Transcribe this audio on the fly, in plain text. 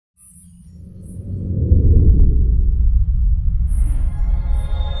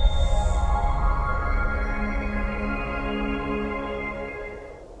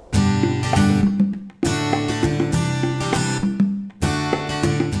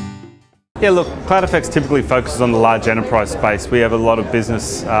Yeah, look, CloudFX typically focuses on the large enterprise space. We have a lot of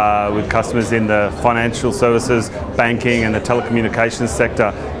business with customers in the financial services, banking and the telecommunications sector,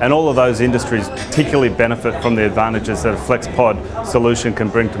 and all of those industries particularly benefit from the advantages that a FlexPod solution can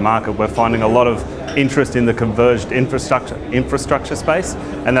bring to market. We're finding a lot of interest in the converged infrastructure space,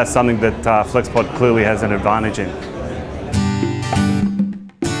 and that's something that FlexPod clearly has an advantage in.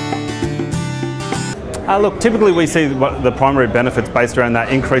 Look, typically we see the primary benefits based around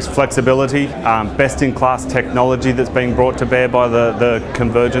that increased flexibility, best-in-class technology that's being brought to bear by the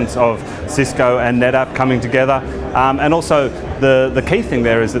convergence of Cisco and NetApp coming together. And also the key thing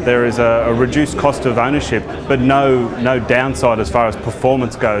there is that there is a reduced cost of ownership, but no downside as far as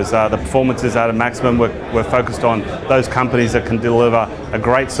performance goes. The performance is at a maximum. We're focused on those companies that can deliver a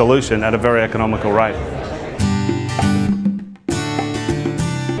great solution at a very economical rate.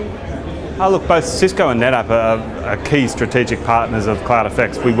 Look, both Cisco and NetApp are key strategic partners of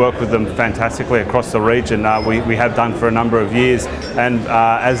CloudFX. We work with them fantastically across the region. We have done for a number of years, and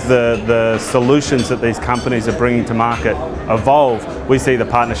as the solutions that these companies are bringing to market evolve, we see the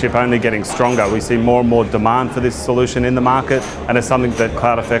partnership only getting stronger. We see more and more demand for this solution in the market, and it's something that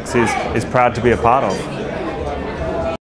CloudFX is proud to be a part of.